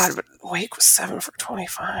God, but Wake was 7 for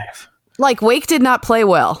 25. Like Wake did not play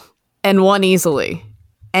well and won easily.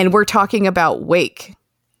 And we're talking about Wake.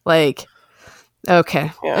 Like,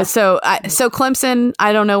 okay. Yeah. So Clemson,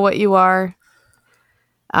 I don't know what you are.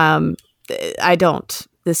 I don't.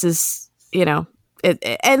 This is, you know,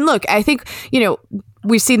 and look, I think, you know,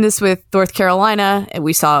 we've seen this with North Carolina and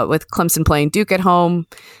we saw it with Clemson playing Duke at home.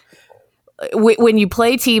 When you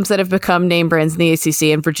play teams that have become name brands in the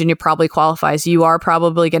ACC and Virginia probably qualifies, you are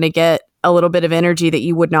probably going to get a little bit of energy that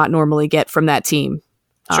you would not normally get from that team.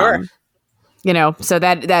 Sure. You know, so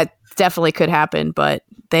that definitely could happen, but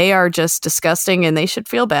they are just disgusting and they should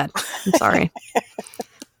feel bad. I'm sorry.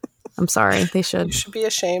 I'm sorry. They should. You should be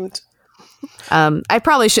ashamed. I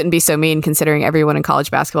probably shouldn't be so mean considering everyone in college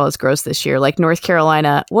basketball is gross this year. Like North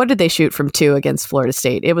Carolina, what did they shoot from 2 against Florida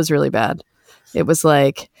State? It was really bad. It was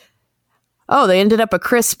like, oh, they ended up a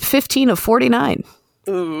crisp 15 of 49.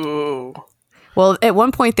 Ooh. Well, at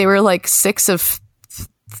one point they were like 6 of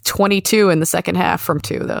 22 in the second half from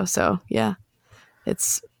 2 though. So yeah,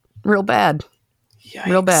 it's real bad. Yikes.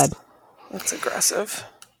 Real bad. That's aggressive.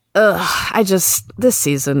 This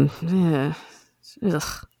season. Yeah.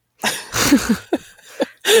 Ugh.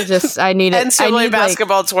 I need it. NCAA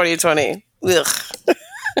basketball 2020. Ugh.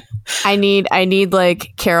 I need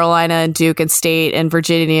like Carolina and Duke and State and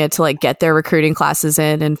Virginia to like get their recruiting classes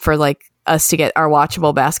in and for like us to get our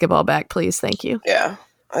watchable basketball back, please. Thank you. Yeah.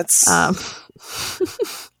 That's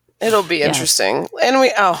it'll be interesting.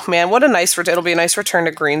 And oh man, what a nice it'll be a nice return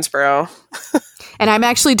to Greensboro. And I'm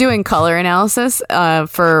actually doing color analysis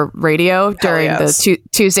for radio during the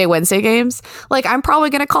Tuesday, Wednesday games. Like, I'm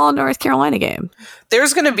probably going to call a North Carolina game.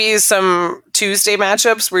 There's going to be some Tuesday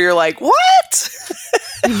matchups where you're like, what?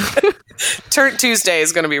 Turn Tuesday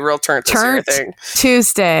is going to be real turn this year, I think.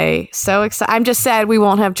 Tuesday. So excited. I'm just sad we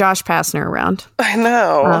won't have Josh Pastner around. I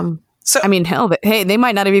know. So I mean, hell, hey, they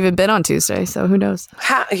might not have even been on Tuesday, so who knows?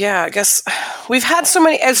 Yeah, I guess we've had so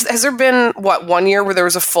many. Has there been, 1 year where there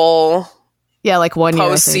was a full... Yeah, like 1 year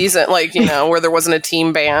postseason, like, you know, where there wasn't a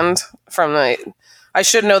team banned from the. I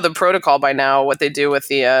should know the protocol by now. What they do with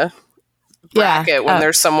the bracket when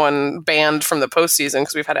there's someone banned from the postseason,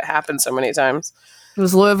 because we've had it happen so many times. It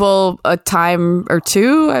was Louisville a time or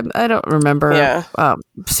 2. I don't remember. Yeah.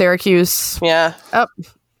 Syracuse. Yeah.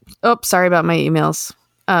 Oh, sorry about my emails.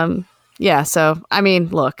 Yeah. So I mean,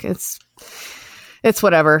 look, it's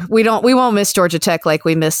whatever. We won't miss Georgia Tech like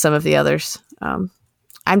we missed some of the others.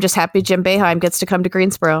 I'm just happy Jim Boeheim gets to come to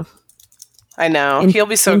Greensboro. I know. He'll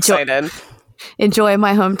be so excited. Enjoy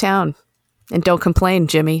my hometown. And don't complain,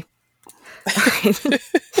 Jimmy.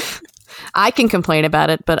 I can complain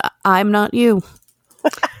about it, but I'm not you.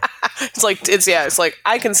 It's like,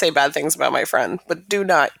 I can say bad things about my friend, but do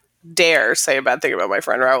not dare say a bad thing about my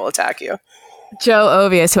friend or I will attack you. Joe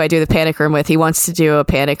Ovius, who I do the Panic Room with, he wants to do a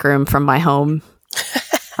Panic Room from my home.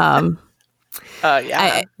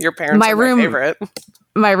 Your parents are my favorite.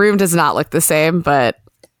 My room does not look the same, but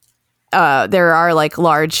there are like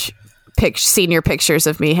large senior pictures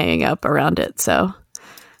of me hanging up around it. So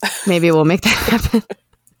maybe we'll make that happen.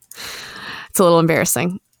 It's a little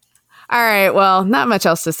embarrassing. All right. Well, not much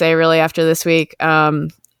else to say really after this week.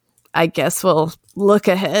 I guess we'll look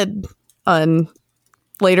ahead on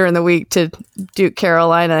later in the week to Duke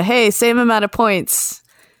Carolina. Hey, same amount of points.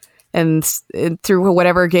 And through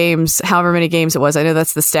whatever games, however many games it was. I know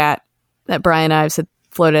that's the stat that Brian Ives had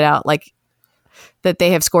floated out, like that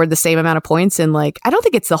they have scored the same amount of points in like, I don't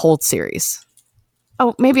think it's the whole series.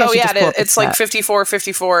 Oh, maybe I should just pull up it's like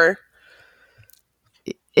 54.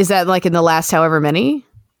 Is that like in the last however many?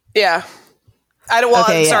 Yeah.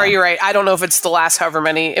 Sorry, you're right. I don't know if it's the last however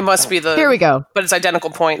many. It must be the... Here we go. But it's identical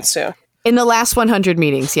points, too. In the last 100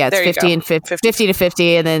 meetings, yeah, it's 50 and 50 to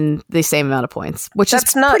 50, and then the same amount of points, which is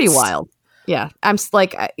pretty wild. Yeah, I'm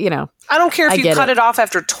like, I don't care if you cut it off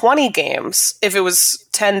after 20 games. If it was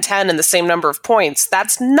 10-10 and the same number of points,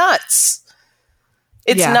 that's nuts.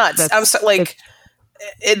 It's nuts.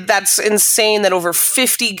 That's insane that over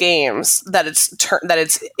 50 games that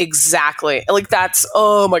it's exactly like that's,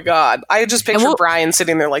 oh my God. I just picture Brian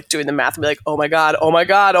sitting there like doing the math and be like, oh my God.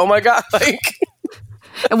 Like,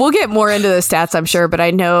 and we'll get more into the stats, I'm sure, but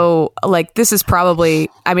I know like this is probably,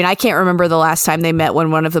 I mean, I can't remember the last time they met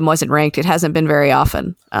when one of them wasn't ranked. It hasn't been very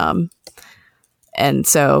often. And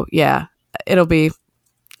so, yeah, it'll be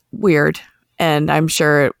weird and I'm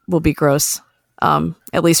sure it will be gross.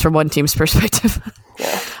 At least from one team's perspective.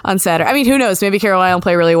 Yeah. On Saturday. I mean, who knows? Maybe Carolina will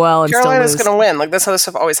play really well and Carolina's still lose. Going to win. Like, that's how this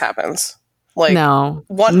stuff always happens. Like, no.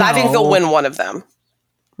 I think they'll win one of them.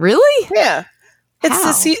 Really? Yeah.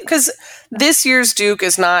 It's because this year's Duke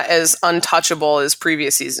is not as untouchable as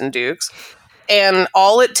previous season Dukes. And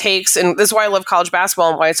all it takes, and this is why I love college basketball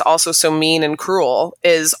and why it's also so mean and cruel,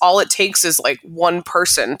 is all it takes is like one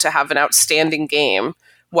person to have an outstanding game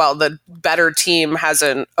while the better team has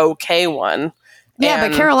an okay one. Yeah,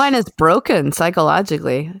 but Carolina's broken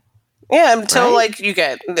psychologically. Yeah, until like you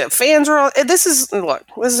get the fans are all. This is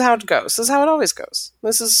how it goes. This is how it always goes.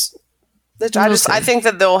 I think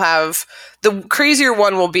that they'll have the crazier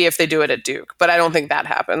one will be if they do it at Duke, but I don't think that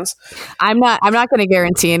happens. I'm not going to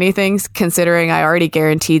guarantee anything, considering I already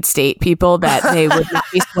guaranteed state people that they would not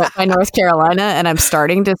be swept by North Carolina, and I'm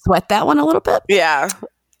starting to sweat that one a little bit. Yeah.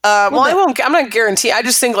 I'm not guaranteeing. I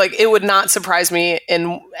just think like it would not surprise me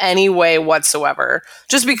in any way whatsoever.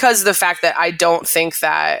 Just because of the fact that I don't think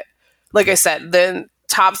that, like I said, the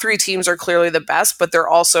top three teams are clearly the best, but they're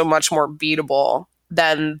also much more beatable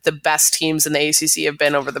than the best teams in the ACC have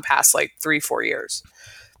been over the past like 3-4 years.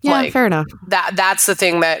 Yeah, like, fair enough. That's the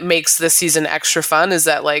thing that makes this season extra fun is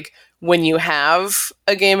that like when you have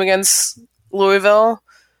a game against Louisville,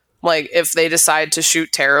 like if they decide to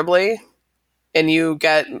shoot terribly and you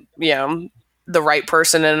get, the right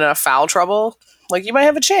person in enough foul trouble, like you might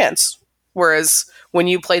have a chance. Whereas when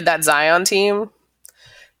you played that Zion team,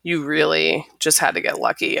 you really just had to get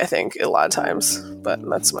lucky, I think, a lot of times. But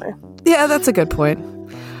that's a good point.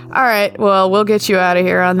 All right. Well, we'll get you out of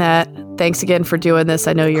here on that. Thanks again for doing this.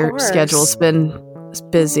 I know your schedule's been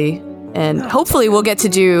busy. And hopefully we'll get to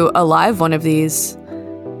do a live one of these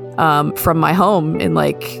from my home in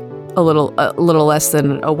like a little less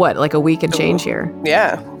than a week and change here.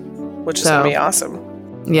 Yeah. Which is going to be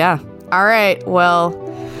awesome. Yeah. All right. Well,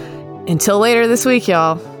 until later this week,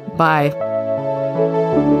 y'all. Bye.